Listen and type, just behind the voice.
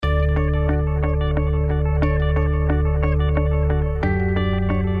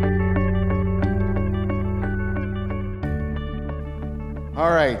All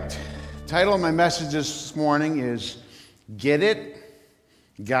right. Title of my message this morning is Get It,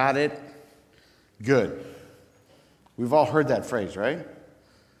 Got It, Good. We've all heard that phrase, right?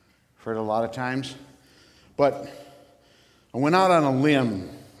 Heard it a lot of times. But I went out on a limb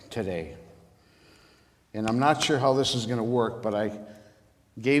today. And I'm not sure how this is going to work, but I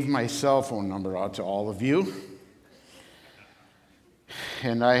gave my cell phone number out to all of you.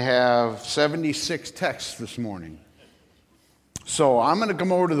 And I have 76 texts this morning. So I'm going to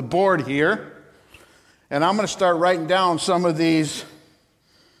come over to the board here, and I'm going to start writing down some of these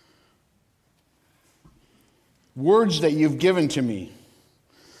words that you've given to me.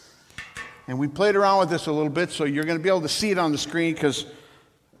 And we played around with this a little bit, so you're going to be able to see it on the screen, because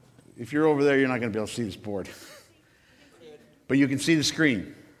if you're over there, you're not going to be able to see this board. But you can see the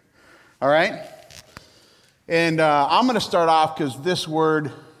screen. All right? And I'm going to start off because this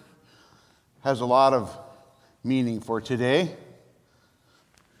word has a lot of meaning for today.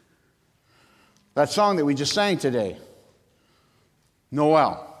 That song that we just sang today,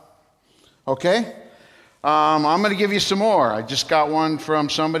 Noel. Okay? I'm going to give you some more. I just got one from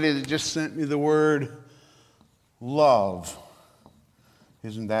somebody that just sent me the word love.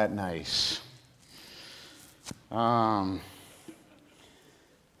 Isn't that nice? Hot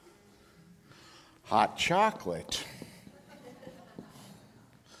chocolate.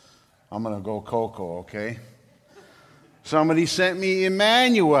 I'm going to go cocoa, okay? Somebody sent me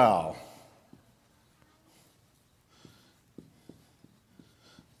Emmanuel.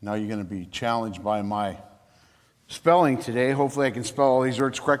 Now you're going to be challenged by my spelling today. Hopefully I can spell all these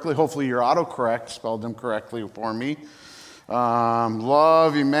words correctly. Hopefully your autocorrect spelled them correctly for me.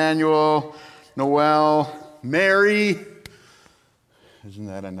 Love, Emmanuel, Noel, Mary. Isn't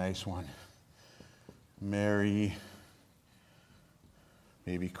that a nice one? Mary.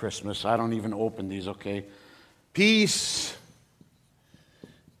 Maybe Christmas. I don't even open these, okay? Peace.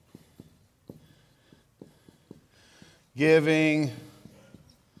 Giving.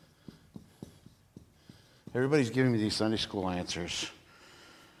 Everybody's giving me these Sunday school answers.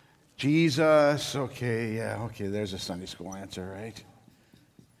 Jesus, okay, there's a Sunday school answer, right?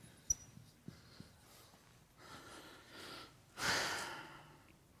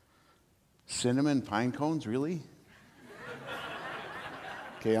 Cinnamon pine cones, really?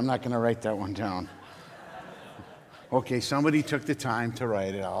 Okay, I'm not going to write that one down. Okay, somebody took the time to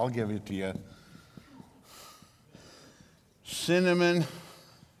write it. I'll give it to you. Cinnamon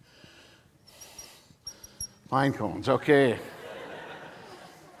pine cones, okay.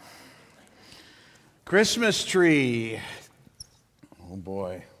 Christmas tree. Oh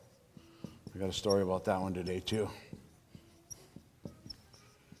boy. I got a story about that one today too.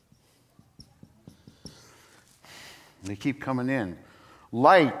 They keep coming in.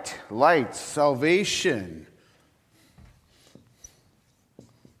 Light, salvation.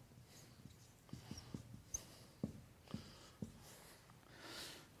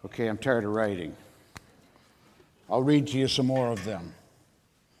 Okay, I'm tired of writing. I'll read to you some more of them.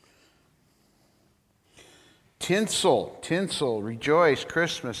 Tinsel, rejoice,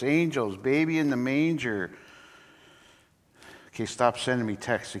 Christmas, angels, baby in the manger. Okay, stop sending me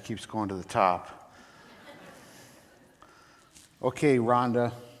text. It keeps going to the top. Okay,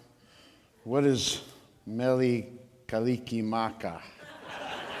 Rhonda, what is Meli Kaliki Maka?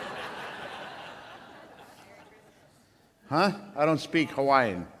 Huh? I don't speak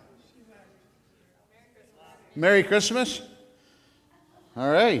Hawaiian. Merry Christmas?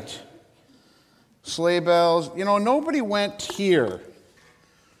 All right. Sleigh bells. You know, nobody went here.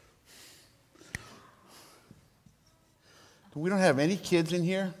 We don't have any kids in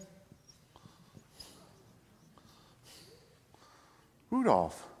here?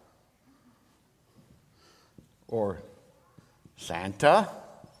 Rudolph. Or Santa.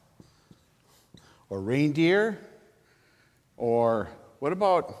 Or reindeer. Or what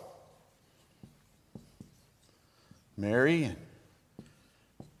about Mary and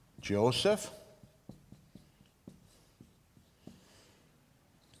Joseph?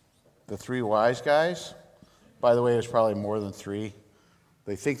 The three wise guys? By the way, there's probably more than three.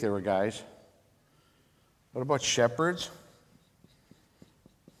 They think they were guys. What about shepherds?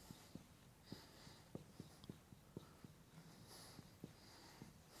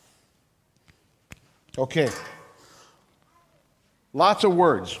 Okay. Lots of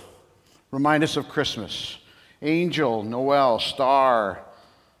words remind us of Christmas. Angel, Noel, star,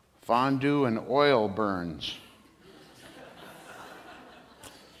 fondue, and oil burns.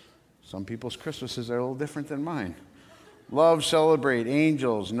 Some people's Christmases are a little different than mine. Love, celebrate,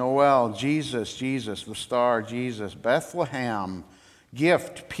 angels, Noel, Jesus, the star, Jesus, Bethlehem,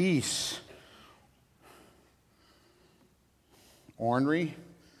 gift, peace, Ornery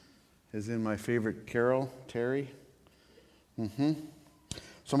is in my favorite carol, Terry.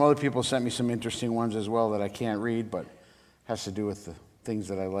 Some other people sent me some interesting ones as well that I can't read, but has to do with the things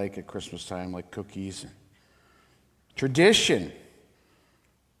that I like at Christmas time, like cookies. Tradition.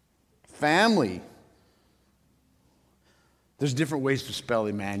 Family. There's different ways to spell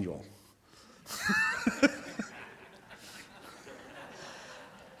Emmanuel.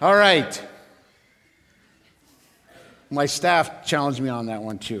 All right. My staff challenged me on that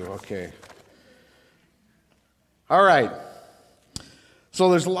one too. Okay. All right. So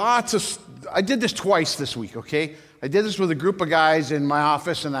there's lots of... I did this twice this week, okay? I did this with a group of guys in my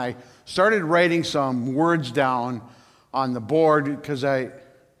office, and I started writing some words down on the board because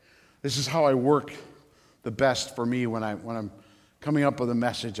this is how I work the best for me when I'm coming up with a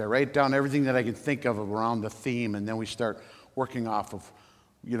message. I write down everything that I can think of around the theme, and then we start working off of,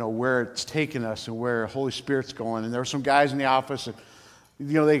 where it's taken us and where Holy Spirit's going. And there were some guys in the office, and,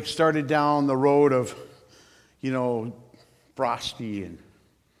 they started down the road of, Frosty and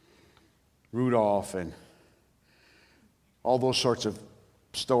Rudolph and all those sorts of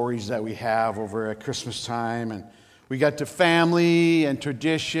stories that we have over at Christmas time. And we got to family and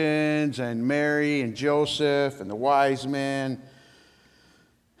traditions and Mary and Joseph and the wise men.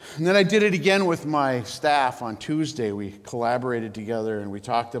 And then I did it again with my staff on Tuesday. We collaborated together and we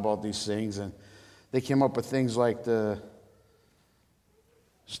talked about these things, and they came up with things like the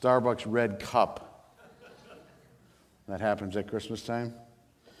Starbucks red cup that happens at Christmas time.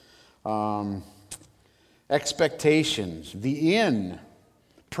 Expectations, the inn,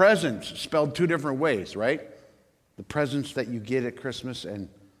 presents, spelled two different ways, right? The presents that you get at Christmas and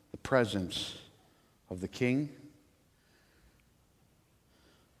the presence of the King.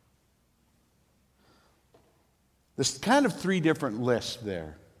 There's kind of three different lists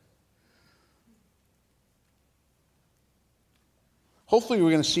there. Hopefully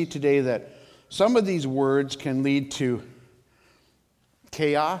we're going to see today that some of these words can lead to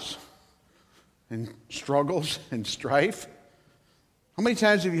chaos and struggles and strife. How many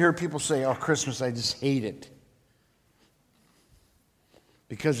times have you heard people say, "Oh, Christmas, I just hate it"?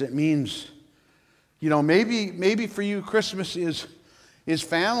 Because it means, maybe for you Christmas is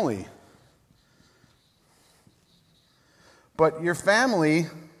family. But your family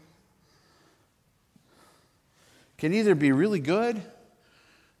can either be really good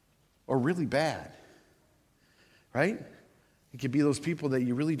or really bad, right? It could be those people that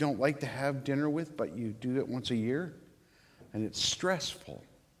you really don't like to have dinner with, but you do it once a year, and it's stressful.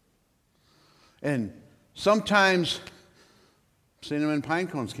 And sometimes cinnamon pine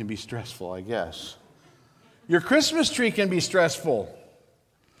cones can be stressful, I guess. Your Christmas tree can be stressful.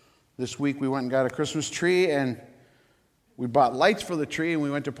 This week we went and got a Christmas tree, and we bought lights for the tree, and we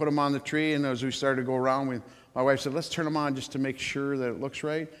went to put them on the tree, and as we started to go around, my wife said, "Let's turn them on just to make sure that it looks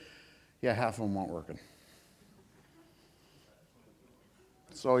right." Yeah, half of them weren't working.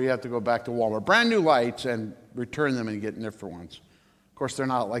 So you have to go back to Walmart. Brand new lights, and return them and get different ones. Of course, they're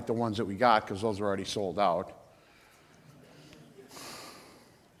not like the ones that we got because those were already sold out.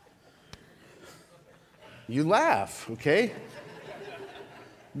 You laugh, okay?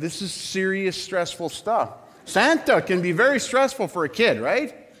 This is serious, stressful stuff. Santa can be very stressful for a kid,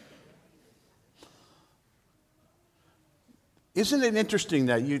 right? Isn't it interesting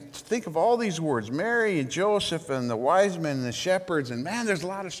that you think of all these words, Mary and Joseph and the wise men and the shepherds, and man, there's a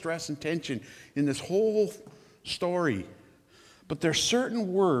lot of stress and tension in this whole story. But there's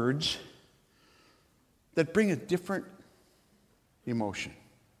certain words that bring a different emotion.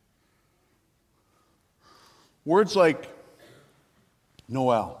 Words like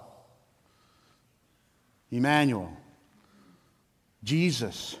Noel, Emmanuel,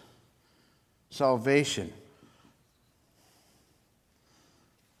 Jesus, salvation.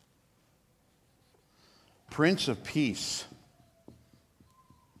 Prince of Peace.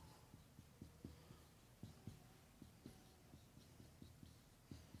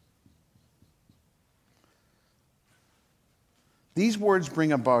 These words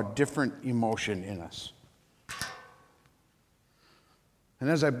bring about different emotion in us. And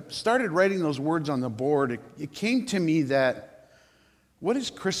as I started writing those words on the board, it came to me that what is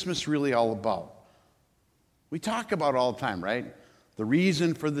Christmas really all about? We talk about it all the time, right? The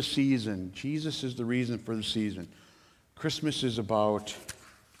reason for the season. Jesus is the reason for the season. Christmas is about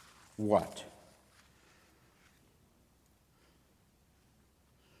what?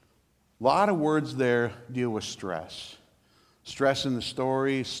 A lot of words there deal with stress. Stress in the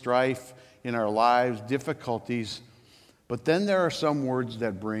story, strife in our lives, difficulties. But then there are some words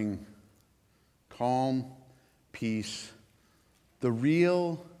that bring calm, peace, the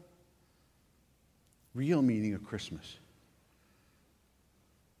real meaning of Christmas.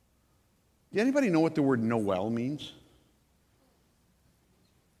 Does anybody know what the word Noel means?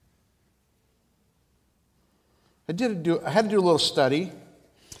 I had to do a little study,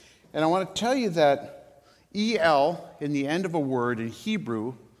 and I want to tell you that El in the end of a word in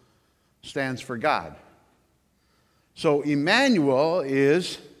Hebrew stands for God. So Emmanuel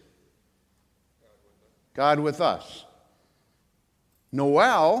is God with us.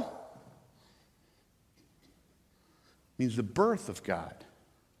 Noel means the birth of God.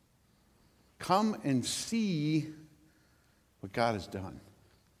 Come and see what God has done.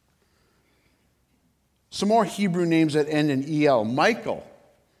 Some more Hebrew names that end in El. Michael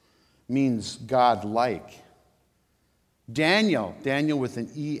means God-like. Daniel with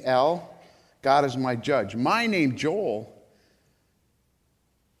an El, God is my judge. My name, Joel,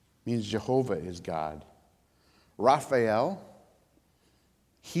 means Jehovah is God. Raphael,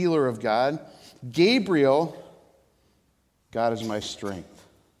 healer of God. Gabriel, God is my strength.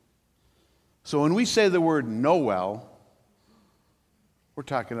 So when we say the word Noel, we're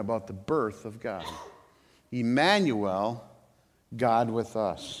talking about the birth of God. Emmanuel, God with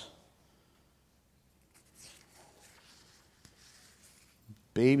us.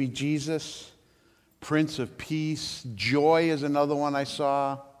 Baby Jesus, Prince of Peace. Joy is another one I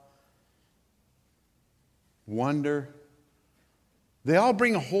saw. Wonder. They all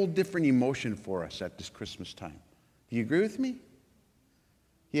bring a whole different emotion for us at this Christmas time. Do you agree with me?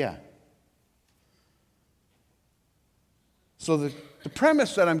 Yeah. So the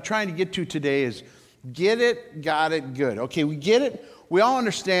premise that I'm trying to get to today is get it, got it, good. Okay, we get it. We all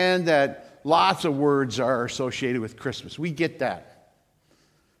understand that lots of words are associated with Christmas. We get that.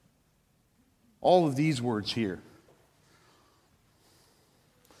 All of these words here.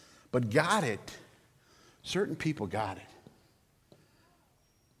 But got it, certain people got it.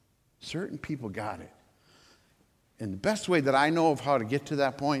 Certain people got it. And the best way that I know of how to get to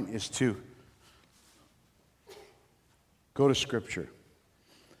that point is to go to Scripture.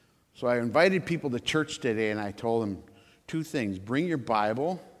 So I invited people to church today, and I told them two things. Bring your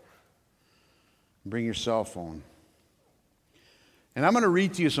Bible, bring your cell phone. And I'm going to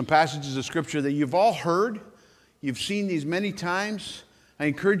read to you some passages of Scripture that you've all heard. You've seen these many times. I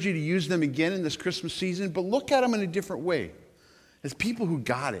encourage you to use them again in this Christmas season, but look at them in a different way. As people who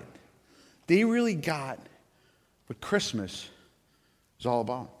got it. They really got what Christmas is all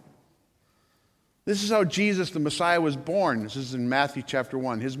about. This is how Jesus, the Messiah, was born. This is in Matthew chapter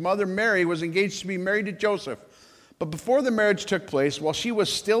 1. His mother Mary was engaged to be married to Joseph. But before the marriage took place, while she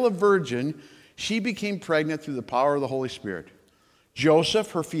was still a virgin, she became pregnant through the power of the Holy Spirit.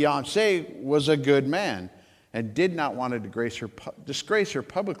 Joseph, her fiancé, was a good man and did not want to disgrace her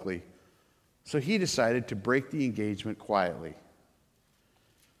publicly. So he decided to break the engagement quietly.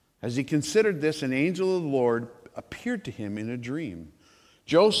 As he considered this, an angel of the Lord appeared to him in a dream.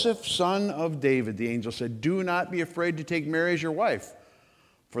 Joseph, son of David, the angel said, do not be afraid to take Mary as your wife,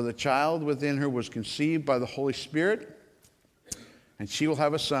 for the child within her was conceived by the Holy Spirit, and she will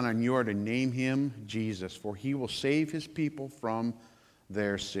have a son, and you are to name him Jesus, for he will save his people from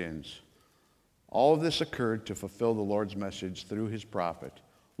their sins. All of this occurred to fulfill the Lord's message through his prophet.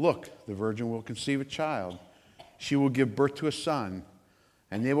 Look, the virgin will conceive a child. She will give birth to a son,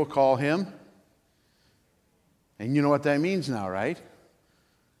 and they will call him. And you know what that means now, right?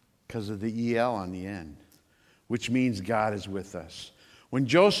 Because of the EL on the end, which means God is with us. When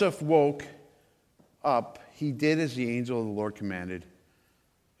Joseph woke up, he did as the angel of the Lord commanded,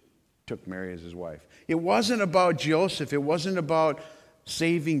 took Mary as his wife. It wasn't about Joseph. It wasn't about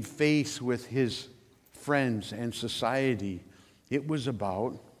saving face with his friends and society. It was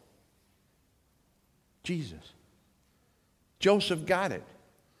about Jesus. Joseph got it.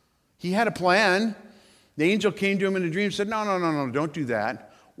 He had a plan. The angel came to him in a dream and said, no, don't do that.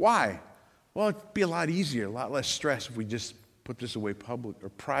 Why? Well, it'd be a lot easier, a lot less stress if we just put this away public or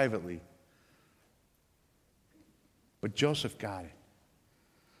privately. But Joseph got it.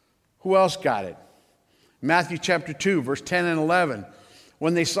 Who else got it? Matthew chapter 2, verse 10 and 11.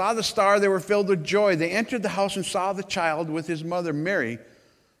 When they saw the star, they were filled with joy. They entered the house and saw the child with his mother Mary.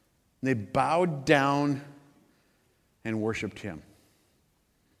 They bowed down and worshiped him.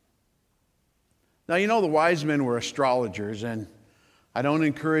 Now, you know the wise men were astrologers, and I don't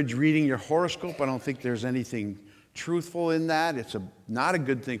encourage reading your horoscope. I don't think there's anything truthful in that. It's not a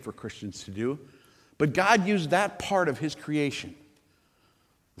good thing for Christians to do. But God used that part of his creation,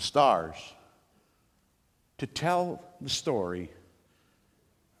 the stars, to tell the story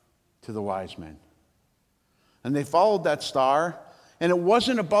to the wise men. And they followed that star, and it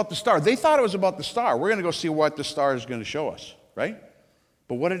wasn't about the star. They thought it was about the star. We're going to go see what the star is going to show us, right?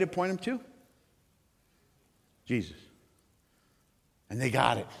 But what did it point them to? Jesus. And they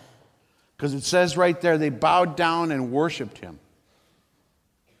got it. Because it says right there, they bowed down and worshiped him.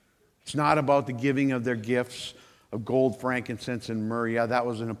 It's not about the giving of their gifts of gold, frankincense, and myrrh. Yeah, that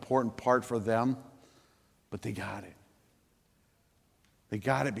was an important part for them, but they got it. They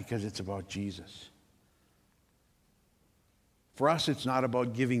got it because it's about Jesus. For us, it's not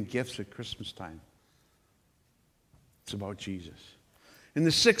about giving gifts at Christmas time. It's about Jesus. In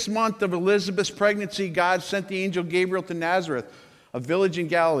the 6th month of Elizabeth's pregnancy, God sent the angel Gabriel to Nazareth, a village in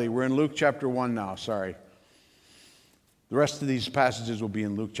Galilee. We're in Luke chapter 1 now, sorry. The rest of these passages will be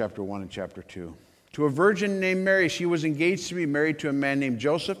in Luke chapter 1 and chapter 2. To a virgin named Mary, she was engaged to be married to a man named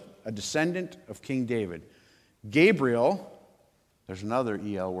Joseph, a descendant of King David. Gabriel, there's another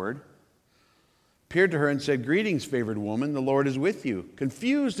EL word, appeared to her and said, "Greetings, favored woman, the Lord is with you."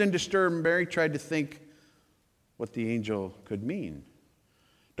 Confused and disturbed, Mary tried to think what the angel could mean.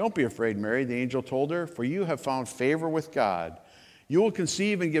 "Don't be afraid, Mary," the angel told her, "for you have found favor with God. You will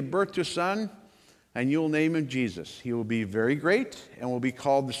conceive and give birth to a son, and you will name him Jesus. He will be very great and will be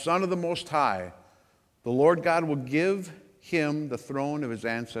called the Son of the Most High. The Lord God will give him the throne of his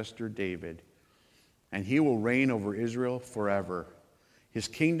ancestor David, and he will reign over Israel forever. His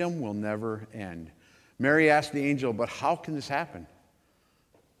kingdom will never end." Mary asked the angel, "But how can this happen?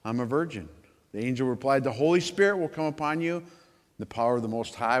 I'm a virgin." The angel replied, "The Holy Spirit will come upon you. The power of the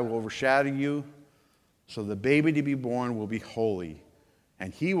Most High will overshadow you. So the baby to be born will be holy,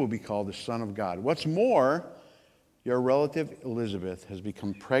 and he will be called the Son of God. What's more, your relative Elizabeth has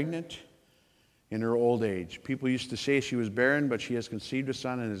become pregnant in her old age. People used to say she was barren, but she has conceived a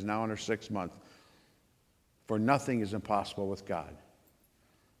son and is now in her 6th month. For nothing is impossible with God."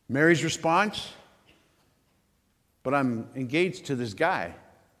 Mary's response, "But I'm engaged to this guy,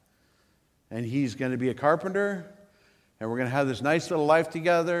 and he's going to be a carpenter, and we're going to have this nice little life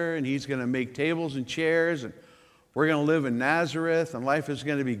together, and he's going to make tables and chairs, and we're going to live in Nazareth, and life is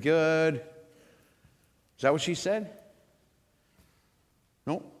going to be good." Is that what she said?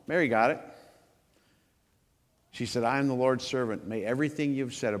 No, Mary got it. She said, "I am the Lord's servant. May everything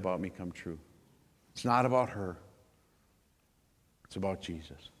you've said about me come true." It's not about her. It's about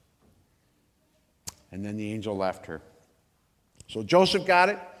Jesus. And then the angel left her. So Joseph got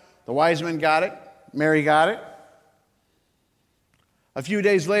it. The wise men got it. Mary got it. A few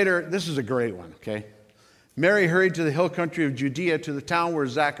days later, this is a great one, okay? Mary hurried to the hill country of Judea to the town where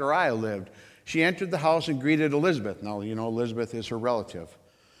Zechariah lived. She entered the house and greeted Elizabeth. Now, you know, Elizabeth is her relative.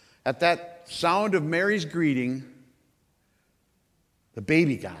 At that sound of Mary's greeting, the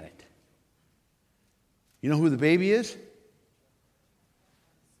baby got it. You know who the baby is?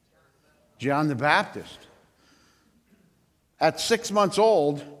 John the Baptist. At 6 months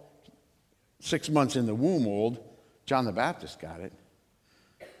old, 6 months in the womb old, John the Baptist got it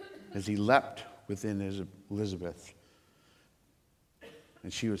as he leapt within Elizabeth.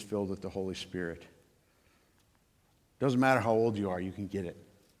 And she was filled with the Holy Spirit. Doesn't matter how old you are, you can get it.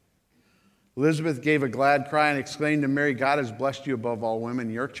 Elizabeth gave a glad cry and exclaimed to Mary, "God has blessed you above all women.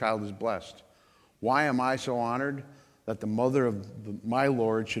 Your child is blessed. Why am I so honored that the mother of my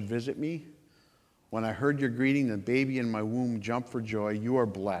Lord should visit me? When I heard your greeting, the baby in my womb jumped for joy. You are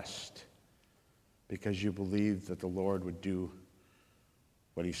blessed because you believed that the Lord would do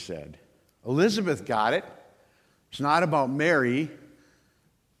what he said." Elizabeth got it. It's not about Mary.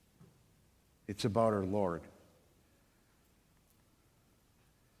 It's about her Lord.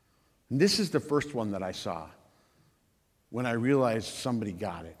 And this is the first one that I saw when I realized somebody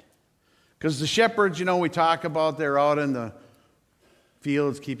got it. Because the shepherds, you know, we talk about, they're out in the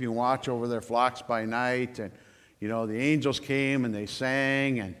fields keeping watch over their flocks by night. And, you know, the angels came and they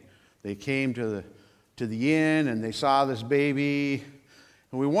sang, and they came to the inn and they saw this baby.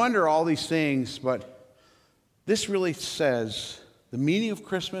 And we wonder all these things, but this really says the meaning of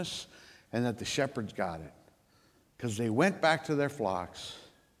Christmas and that the shepherds got it. Because they went back to their flocks.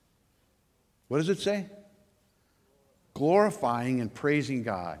 What does it say? Glorifying and praising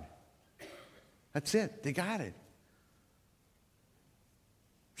God. That's it. They got it.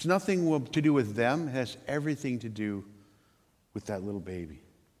 It's nothing to do with them. It has everything to do with that little baby.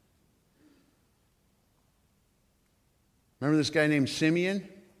 Remember this guy named Simeon?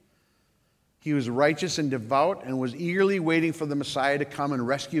 He was righteous and devout and was eagerly waiting for the Messiah to come and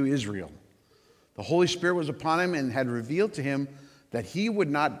rescue Israel. The Holy Spirit was upon him and had revealed to him that he would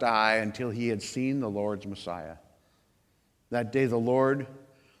not die until he had seen the Lord's Messiah. That day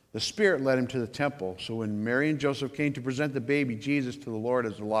the Spirit led him to the temple. So when Mary and Joseph came to present the baby Jesus to the Lord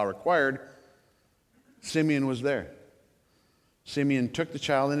as the law required, Simeon was there. Simeon took the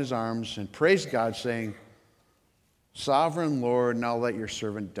child in his arms and praised God, saying, "Sovereign Lord, now let your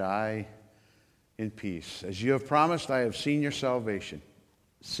servant die in peace. As you have promised, I have seen your salvation."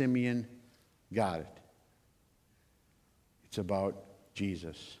 Simeon got it. It's about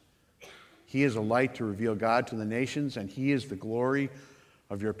Jesus. He is a light to reveal God to the nations, and he is the glory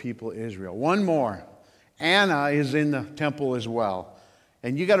of your people Israel. One more. Anna is in the temple as well.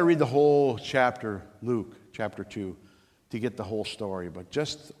 And you got to read the whole chapter, Luke chapter 2, to get the whole story. But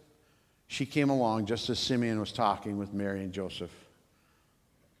she came along just as Simeon was talking with Mary and Joseph.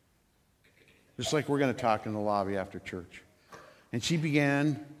 Just like we're going to talk in the lobby after church. And she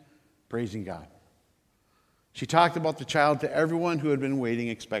began praising God. She talked about the child to everyone who had been waiting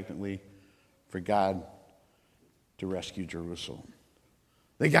expectantly for God to rescue Jerusalem.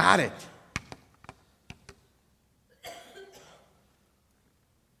 They got it.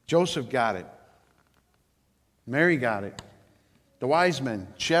 Joseph got it. Mary got it. The wise men,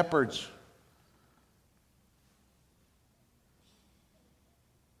 shepherds.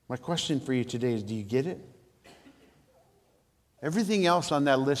 My question for you today is, do you get it? Everything else on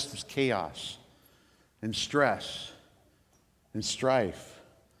that list is chaos and stress and strife.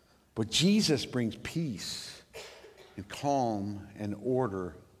 But Jesus brings peace and calm and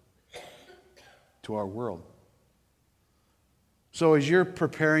order to our world. So as you're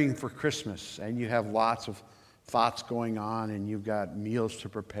preparing for Christmas and you have lots of thoughts going on and you've got meals to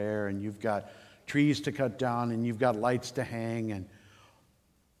prepare and you've got trees to cut down and you've got lights to hang and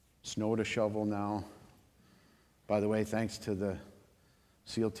snow to shovel now. By the way, thanks to the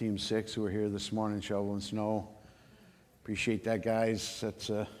SEAL Team 6 who are here this morning shoveling snow. Appreciate that, guys. That's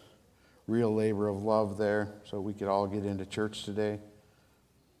a real labor of love there so we could all get into church today.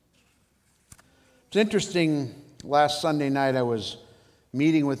 It's interesting, last Sunday night I was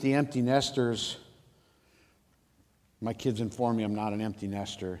meeting with the empty nesters. My kids informed me I'm not an empty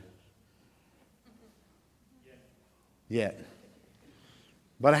nester. Yet.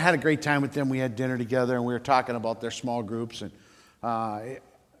 But I had a great time with them. We had dinner together and we were talking about their small groups. And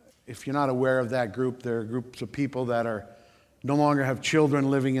if you're not aware of that group, there are groups of people that are no longer have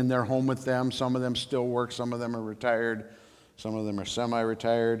children living in their home with them. Some of them still work. Some of them are retired. Some of them are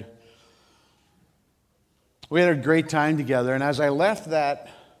semi-retired. We had a great time together. And as I left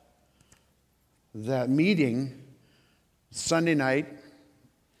that meeting Sunday night,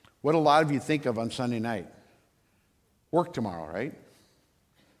 what a lot of you think of on Sunday night? Work tomorrow, right?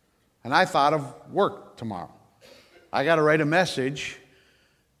 And I thought of work tomorrow. I got to write a message,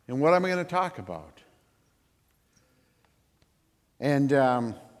 and what am I going to talk about? And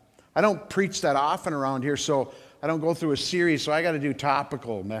I don't preach that often around here, so I don't go through a series, so I got to do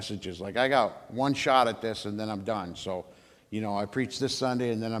topical messages. Like I got one shot at this, and then I'm done. So, I preach this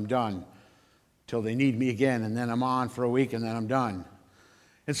Sunday, and then I'm done till they need me again, and then I'm on for a week, and then I'm done.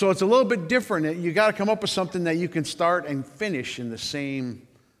 And so it's a little bit different. You got to come up with something that you can start and finish in the same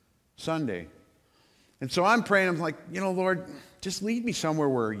Sunday. And so I'm praying, I'm like, Lord, just lead me somewhere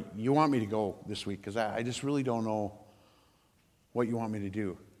where you want me to go this week, because I just really don't know what you want me to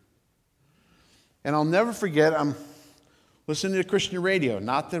do. And I'll never forget, I'm listening to Christian radio,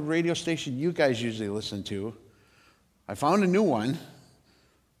 not the radio station you guys usually listen to. I found a new one.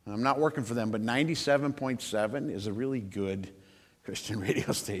 I'm not working for them, but 97.7 is a really good Christian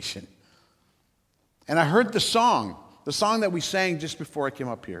radio station. And I heard the song that we sang just before I came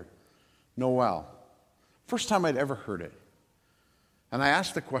up here, Noel. First time I'd ever heard it. And I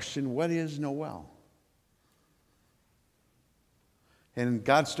asked the question, what is Noel? And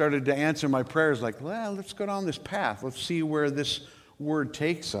God started to answer my prayers like, well, let's go down this path. Let's see where this word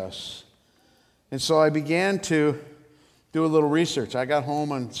takes us. And so I began to do a little research. I got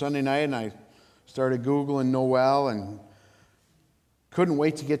home on Sunday night and I started Googling Noel and couldn't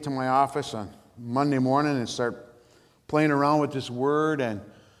wait to get to my office on Monday morning and start playing around with this word and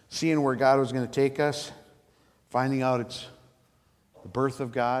seeing where God was going to take us, finding out it's the birth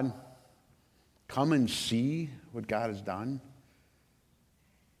of God. Come and see what God has done.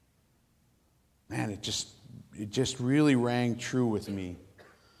 Man, it just really rang true with me.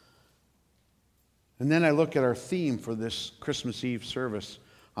 And then I look at our theme for this Christmas Eve service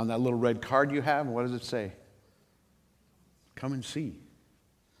on that little red card you have. And what does it say? Come and see.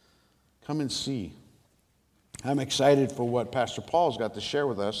 Come and see. I'm excited for what Pastor Paul's got to share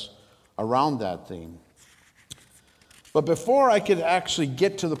with us around that theme. But before I could actually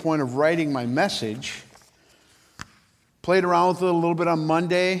get to the point of writing my message, played around with it a little bit on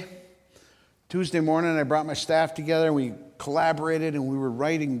Monday. Tuesday morning, I brought my staff together and we collaborated and we were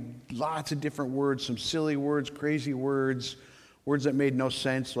writing lots of different words, some silly words, crazy words, words that made no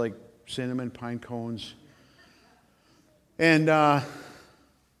sense like cinnamon, pine cones. And I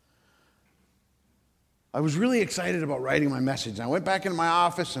was really excited about writing my message. And I went back into my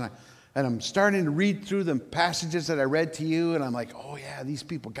office and I'm starting to read through the passages that I read to you, and I'm like, oh yeah, these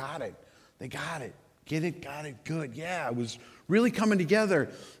people got it. They got it. Get it, got it, good. Yeah, it was really coming together.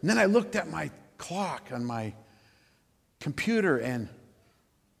 And then I looked at my clock on my computer, and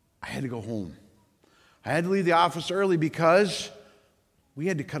I had to go home. I had to leave the office early because we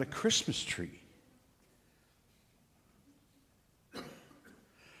had to cut a Christmas tree.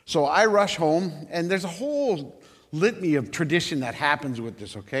 So I rush home, and there's a whole litany of tradition that happens with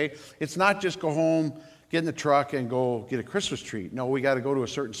this, okay? It's not just go home, get in the truck, and go get a Christmas tree. No, we got to go to a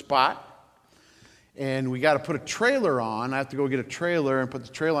certain spot, and we got to put a trailer on. I have to go get a trailer and put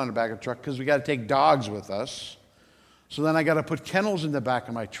the trailer on the back of the truck because we got to take dogs with us. So then I got to put kennels in the back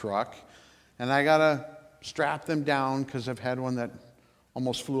of my truck, and I got to strap them down because I've had one that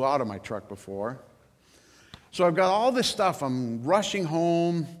almost flew out of my truck before. So I've got all this stuff. I'm rushing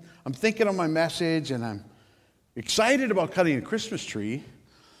home. I'm thinking of my message, and I'm excited about cutting a Christmas tree.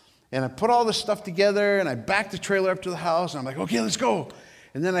 And I put all this stuff together, and I back the trailer up to the house, and I'm like, okay, let's go.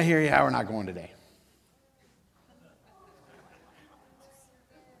 And then I hear, yeah, we're not going today.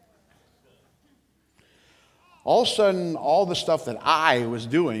 All of a sudden, all the stuff that I was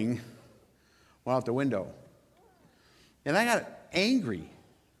doing went out the window. And I got angry.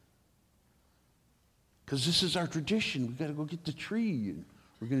 Because this is our tradition. We've got to go get the tree. And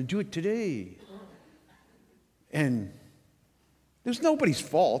we're going to do it today. And it was nobody's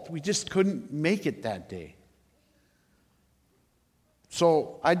fault. We just couldn't make it that day.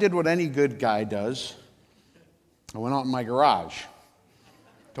 So I did what any good guy does. I went out in my garage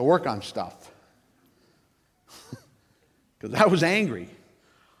to work on stuff. Because I was angry.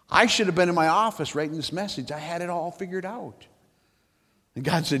 I should have been in my office writing this message. I had it all figured out. And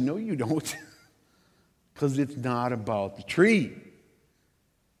God said, no, you don't. Because it's not about the tree.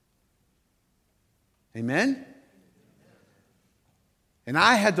 Amen? And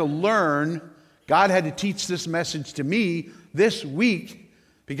I had to learn, God had to teach this message to me this week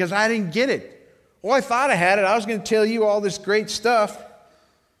because I didn't get it. Oh, I thought I had it. I was going to tell you all this great stuff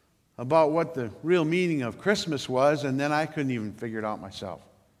about what the real meaning of Christmas was, and then I couldn't even figure it out myself.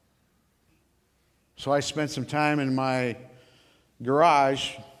 So I spent some time in my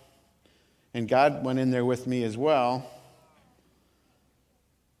garage, and God went in there with me as well.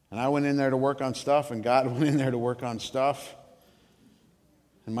 And I went in there to work on stuff, and God went in there to work on stuff.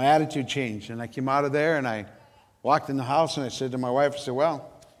 And my attitude changed. And I came out of there, and I walked in the house, and I said to my wife, I said,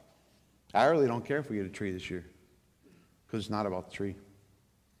 well, I really don't care if we get a tree this year. Because it's not about the tree.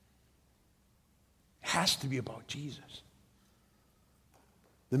 It has to be about Jesus.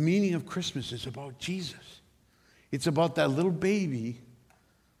 The meaning of Christmas is about Jesus. It's about that little baby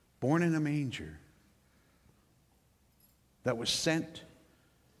born in a manger that was sent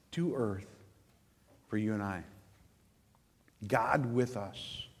to earth for you and I. God with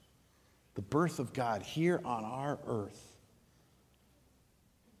us. The birth of God here on our earth.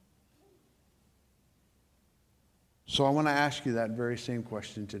 So I want to ask you that very same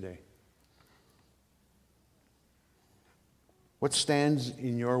question today. What stands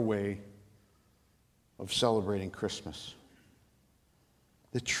in your way of celebrating Christmas?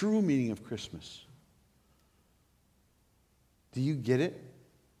 The true meaning of Christmas. Do you get it?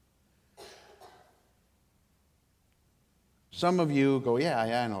 Some of you go, yeah,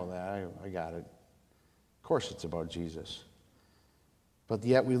 I know that. I got it. Of course it's about Jesus. But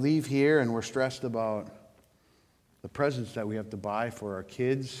yet we leave here and we're stressed about the presents that we have to buy for our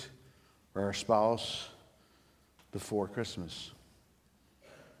kids or our spouse before Christmas.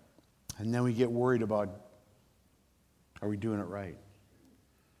 And then we get worried about, are we doing it right?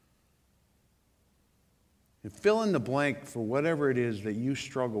 And fill in the blank for whatever it is that you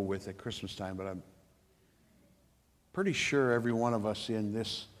struggle with at Christmas time, but I'm pretty sure every one of us in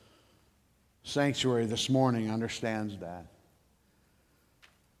this sanctuary this morning understands that.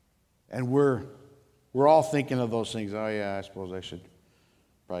 And we're all thinking of those things. Oh yeah, I suppose I should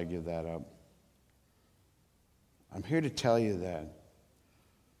probably give that up. I'm here to tell you that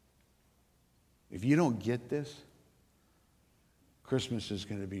if you don't get this, Christmas is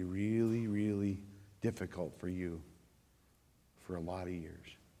going to be really, really difficult for you for a lot of years.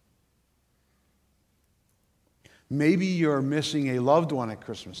 Maybe you're missing a loved one at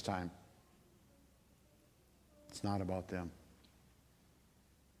Christmas time. It's not about them.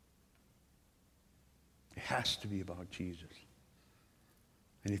 It has to be about Jesus.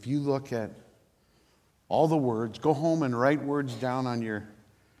 And if you look at all the words, go home and write words down on your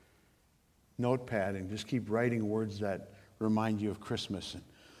notepad and just keep writing words that remind you of Christmas. And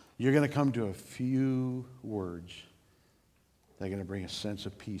you're going to come to a few words that are going to bring a sense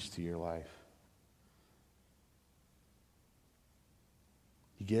of peace to your life.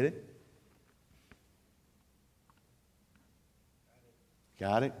 You get it?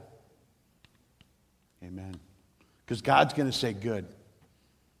 Got it? Amen. Because God's going to say, good.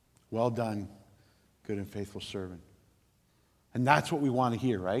 Well done, good and faithful servant. And that's what we want to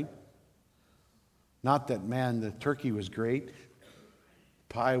hear, right? Not that, man, the turkey was great.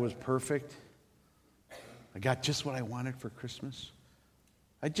 Pie was perfect. I got just what I wanted for Christmas.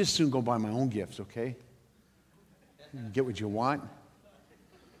 I'd just soon go buy my own gifts, okay? Get what you want. I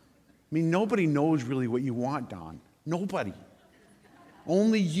mean, nobody knows really what you want, Don. Nobody.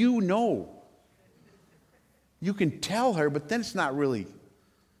 Only you know. You can tell her, but then it's not really,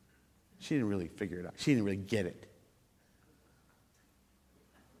 she didn't really figure it out. She didn't really get it.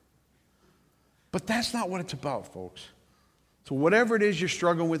 But that's not what it's about, folks. So whatever it is you're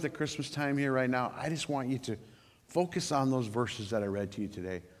struggling with at Christmas time here right now, I just want you to focus on those verses that I read to you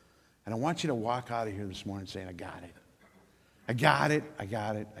today. And I want you to walk out of here this morning saying, I got it. I got it, I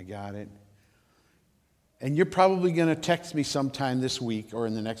got it, I got it. And you're probably going to text me sometime this week or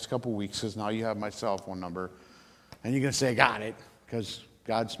in the next couple weeks, because now you have my cell phone number. And you're going to say, I got it, because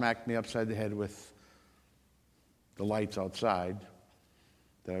God smacked me upside the head with the lights outside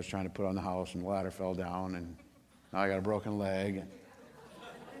that I was trying to put on the house, and the ladder fell down, and now I got a broken leg.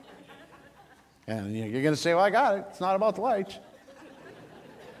 And you're going to say, well, I got it. It's not about the lights.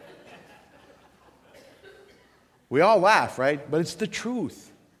 We all laugh, right? But it's the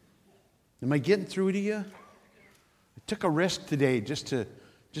truth. Am I getting through to you? I took a risk today just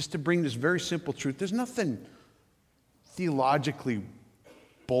to bring this very simple truth. There's nothing theologically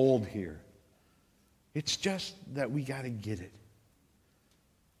bold here. It's just that we got to get it.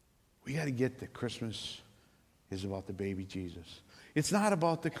 We got to get that Christmas is about the baby Jesus. It's not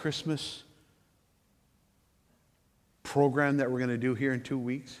about the Christmas program that we're going to do here in 2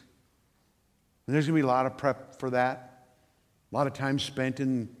 weeks. And there's going to be a lot of prep for that. A lot of time spent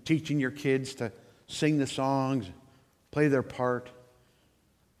in teaching your kids to sing the songs, play their part.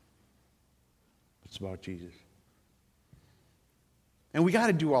 It's about Jesus. And we got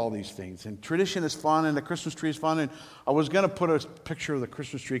to do all these things. And tradition is fun, and the Christmas tree is fun. And I was going to put a picture of the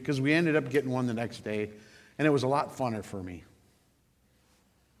Christmas tree because we ended up getting one the next day. And it was a lot funner for me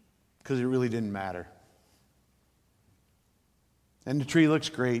because it really didn't matter. And the tree looks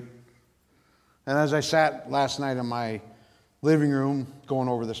great. And as I sat last night in my living room going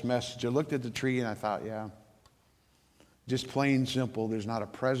over this message, I looked at the tree and I thought, yeah, just plain simple. There's not a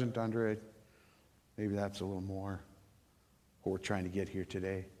present under it. Maybe that's a little more what we're trying to get here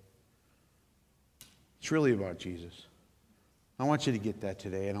today. It's really about Jesus. I want you to get that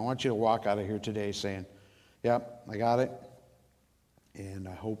today, and I want you to walk out of here today saying, yep, I got it, and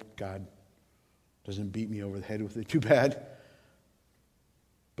I hope God doesn't beat me over the head with it too bad.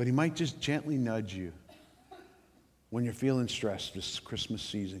 But he might just gently nudge you when you're feeling stressed this Christmas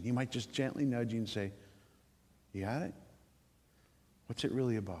season. He might just gently nudge you and say, you got it? What's it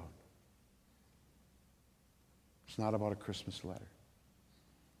really about? It's not about a Christmas letter.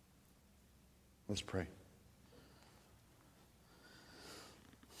 Let's pray.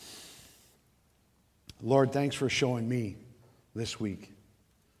 Lord, thanks for showing me this week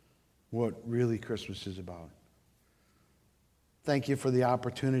what really Christmas is about. Thank you for the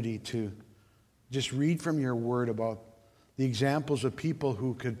opportunity to just read from your word about the examples of people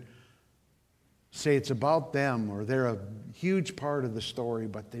who could say it's about them or they're a huge part of the story,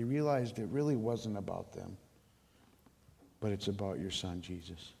 but they realized it really wasn't about them, but it's about your son,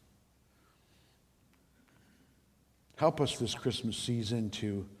 Jesus. Help us this Christmas season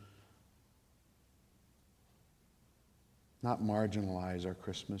to not marginalize our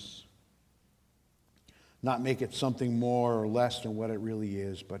Christmas, not make it something more or less than what it really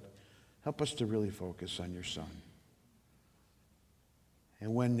is, but help us to really focus on your son.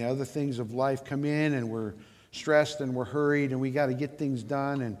 And when the other things of life come in and we're stressed and we're hurried and we got to get things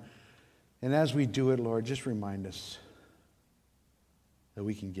done, and as we do it, Lord, just remind us that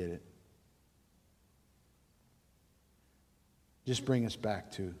we can get it. Just bring us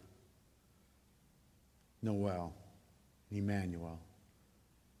back to Noel, Emmanuel,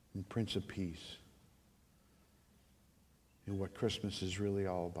 and Prince of Peace, and what Christmas is really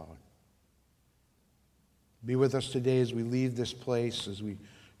all about. Be with us today as we leave this place, as we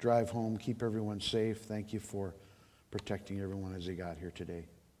drive home. Keep everyone safe. Thank you for protecting everyone as they got here today.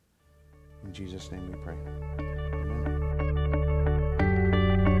 In Jesus' name we pray.